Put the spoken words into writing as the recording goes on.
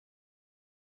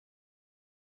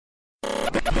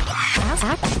Ask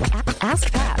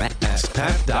Pat.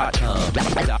 AskPat.com.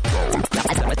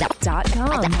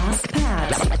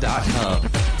 AskPat.com.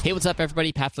 Hey, what's up,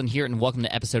 everybody? Pat Flynn here, and welcome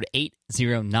to episode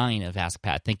 809 of Ask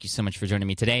Pat. Thank you so much for joining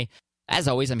me today. As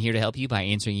always, I'm here to help you by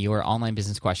answering your online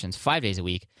business questions 5 days a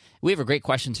week. We have a great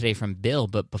question today from Bill,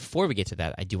 but before we get to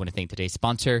that, I do want to thank today's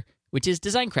sponsor, which is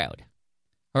Design Crowd.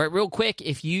 All right, real quick,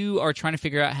 if you are trying to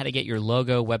figure out how to get your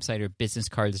logo, website, or business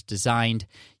cards designed,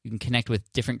 you can connect with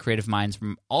different creative minds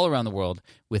from all around the world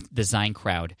with Design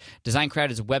Crowd. Design Crowd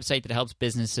is a website that helps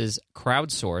businesses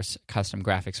crowdsource custom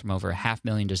graphics from over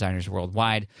 500,000 designers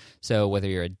worldwide. So whether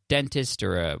you're a dentist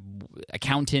or an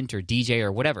accountant or DJ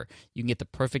or whatever, you can get the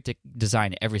perfect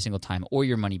design every single time or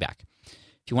your money back.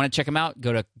 If you want to check them out,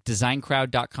 go to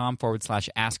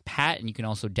designcrowd.com/askpat, and you can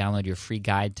also download your free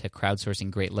guide to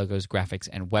crowdsourcing great logos, graphics,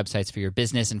 and websites for your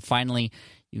business. And finally,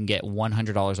 you can get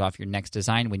 $100 off your next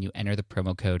design when you enter the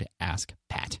promo code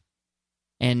AskPat.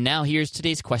 And now here's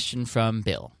today's question from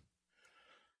Bill.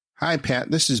 Hi,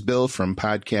 Pat. This is Bill from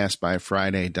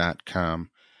podcastbyfriday.com.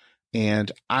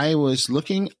 And I was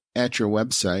looking at your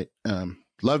website.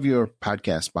 Love your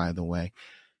podcast, by the way.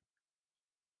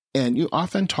 And you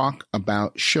often talk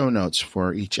about show notes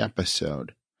for each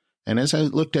episode. And as I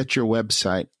looked at your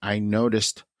website, I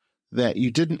noticed that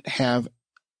you didn't have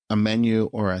a menu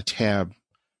or a tab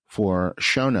for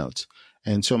show notes.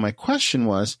 And so my question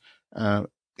was,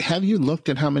 have you looked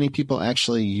at how many people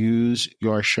actually use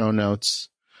your show notes?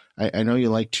 I know you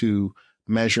like to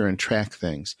measure and track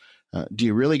things. Do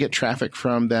you really get traffic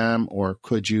from them, or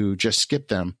could you just skip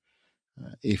them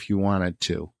if you wanted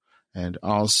to? And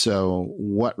also,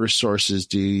 what resources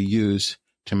do you use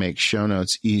to make show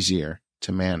notes easier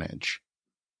to manage?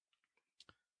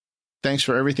 Thanks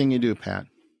for everything you do, Pat.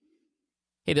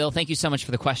 Hey, Bill, thank you so much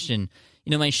for the question.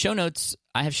 You know, my show notes,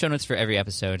 I have show notes for every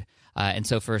episode. And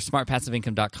so for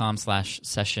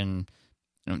smartpassiveincome.com/session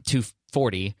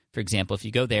 240, for example, if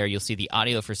you go there, you'll see the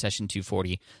audio for session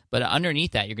 240. But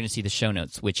underneath that, you're going to see the show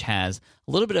notes, which has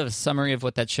a little bit of a summary of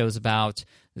what that show's about,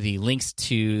 the links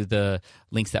to the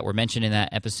links that were mentioned in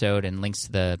that episode, and links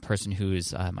to the person who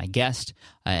is my guest,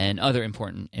 and other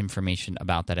important information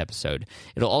about that episode.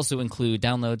 It'll also include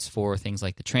downloads for things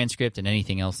like the transcript and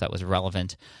anything else that was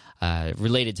relevant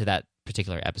related to that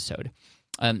particular episode.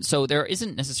 So there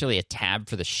isn't necessarily a tab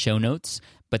for the show notes,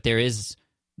 but there is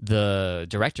the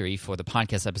directory for the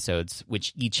podcast episodes,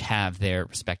 which each have their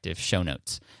respective show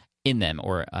notes in them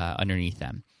or underneath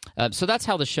them. So that's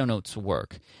how the show notes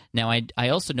work. Now, I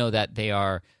also know that they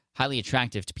are highly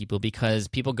attractive to people because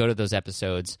people go to those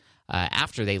episodes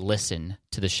after they listen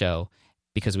to the show,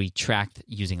 because we tracked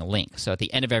using a link. So at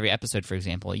the end of every episode, for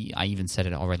example, I even said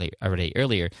it already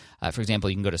earlier. For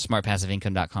example, you can go to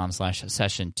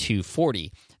smartpassiveincome.com/session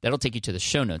 240. That'll take you to the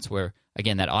show notes where,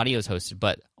 again, that audio is hosted,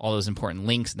 but all those important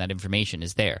links and that information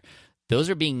is there. Those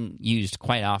are being used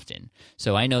quite often.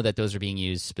 So I know that those are being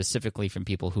used specifically from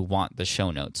people who want the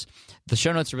show notes. The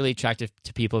show notes are really attractive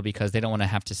to people because they don't want to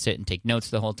have to sit and take notes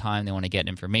the whole time. They want to get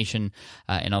information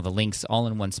and all the links all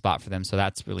in one spot for them. So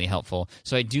that's really helpful.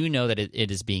 So I do know that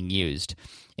it is being used.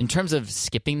 In terms of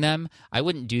skipping them, I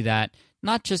wouldn't do that.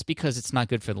 Not just because it's not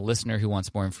good for the listener who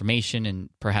wants more information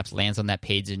and perhaps lands on that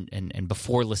page and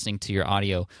before listening to your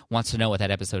audio wants to know what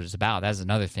that episode is about. That's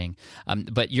another thing.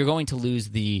 But you're going to lose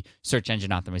the search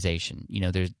engine optimization. You know,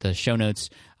 the show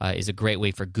notes is a great way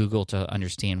for Google to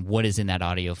understand what is in that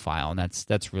audio file, and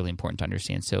that's really important to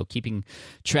understand. So keeping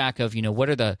track of, you know, what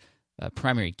are the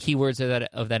primary keywords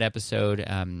of that episode,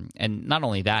 and not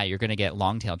only that, you're going to get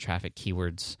long tail traffic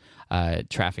keywords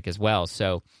traffic as well.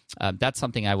 So that's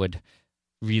something I would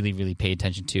really, really pay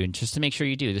attention to, and just to make sure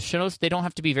you do. The show notes, they don't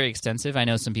have to be very extensive. I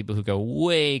know some people who go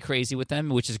way crazy with them,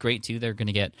 which is great too. They're going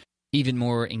to get even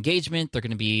more engagement. They're going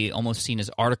to be almost seen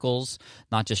as articles,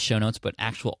 not just show notes, but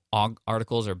actual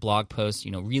articles or blog posts,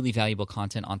 you know, really valuable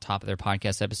content on top of their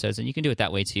podcast episodes, and you can do it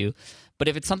that way too. But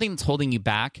if it's something that's holding you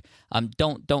back,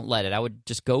 don't let it. I would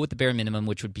just go with the bare minimum,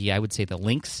 which would be, I would say, the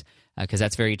links, because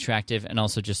that's very attractive, and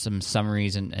also just some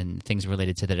summaries and things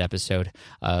related to that episode,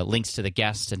 links to the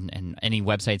guests and any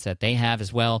websites that they have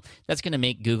as well. That's going to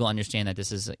make Google understand that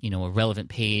this is, you know, a relevant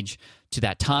page to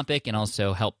that topic, and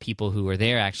also help people who are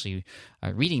there actually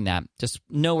reading that just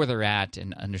know where they're at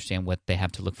and understand what they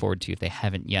have to look forward to if they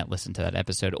haven't yet listened to that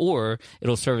episode, or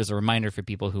it'll serve as a reminder for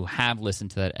people who have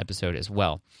listened to that episode as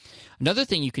well. Another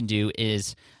thing you can do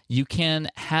is you can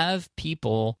have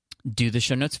people do the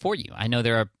show notes for you. I know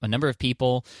there are a number of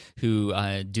people who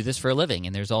do this for a living,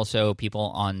 and there's also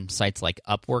people on sites like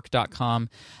Upwork.com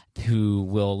who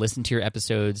will listen to your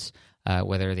episodes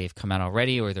whether they've come out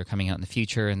already or they're coming out in the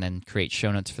future, and then create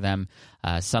show notes for them.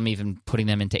 Some even putting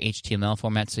them into HTML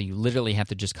format, so you literally have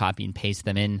to just copy and paste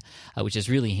them in, which is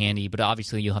really handy, but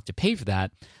obviously you'll have to pay for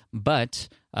that, but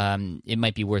it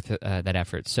might be worth that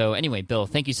effort. So anyway, Bill,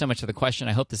 thank you so much for the question.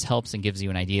 I hope this helps and gives you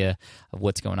an idea of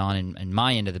what's going on in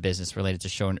my end of the business related to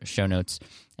show notes,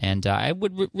 and I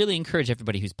would really encourage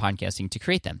everybody who's podcasting to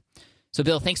create them. So,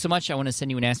 Bill, thanks so much. I want to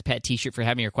send you an Ask Pat t-shirt for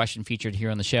having your question featured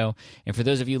here on the show. And for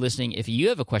those of you listening, if you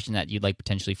have a question that you'd like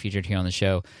potentially featured here on the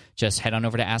show, just head on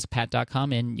over to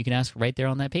askpat.com and you can ask right there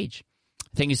on that page.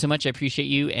 Thank you so much. I appreciate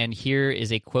you. And here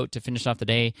is a quote to finish off the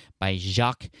day by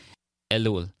Jacques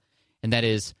Ellul. And that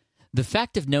is, "The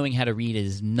fact of knowing how to read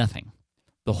is nothing.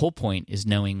 The whole point is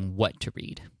knowing what to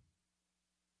read."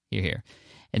 Hear, hear.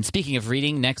 And speaking of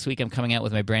reading, next week I'm coming out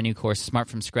with my brand new course, Smart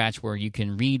from Scratch, where you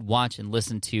can read, watch, and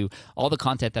listen to all the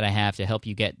content that I have to help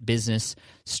you get business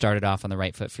started off on the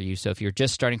right foot for you. So if you're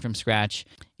just starting from scratch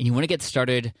and you want to get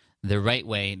started the right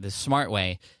way, the smart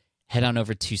way, head on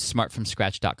over to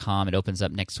smartfromscratch.com. It opens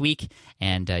up next week,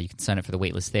 and you can sign up for the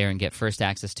waitlist there and get first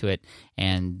access to it.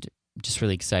 And just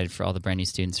really excited for all the brand new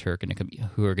students who are going to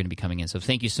be coming in. So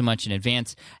thank you so much in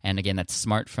advance. And again, that's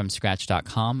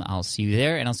smartfromscratch.com. I'll see you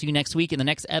there, and I'll see you next week in the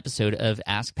next episode of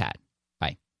Ask Pat.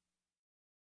 Bye.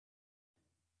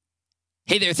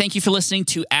 Hey there, thank you for listening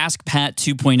to Ask Pat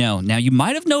 2.0. Now, you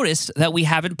might have noticed that we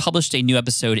haven't published a new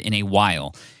episode in a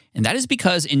while. And that is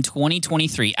because in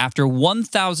 2023, after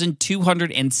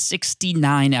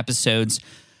 1,269 episodes,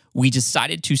 we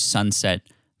decided to sunset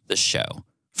the show.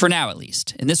 For now, at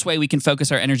least. In this way, we can focus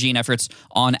our energy and efforts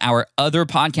on our other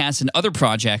podcasts and other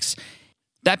projects.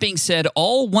 That being said,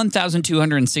 all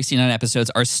 1,269 episodes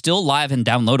are still live and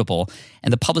downloadable,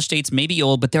 and the published dates may be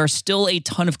old, but there are still a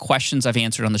ton of questions I've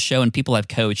answered on the show and people I've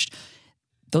coached.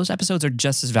 Those episodes are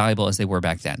just as valuable as they were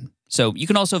back then. So you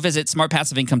can also visit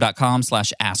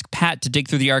smartpassiveincome.com/askpat to dig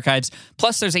through the archives.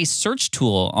 Plus, there's a search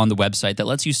tool on the website that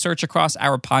lets you search across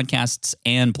our podcasts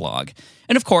and blog.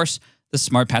 And of course, the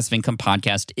Smart Passive Income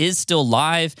podcast is still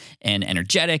live and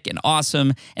energetic and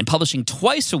awesome and publishing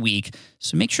twice a week.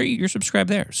 So make sure you're subscribed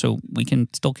there so we can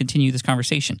still continue this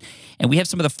conversation. And we have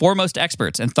some of the foremost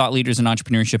experts and thought leaders in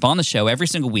entrepreneurship on the show every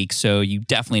single week, so you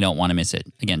definitely don't want to miss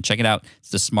it. Again, check it out.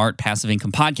 It's the Smart Passive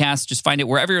Income podcast. Just find it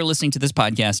wherever you're listening to this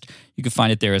podcast. You can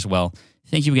find it there as well.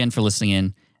 Thank you again for listening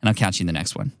in, and I'll catch you in the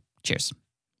next one. Cheers.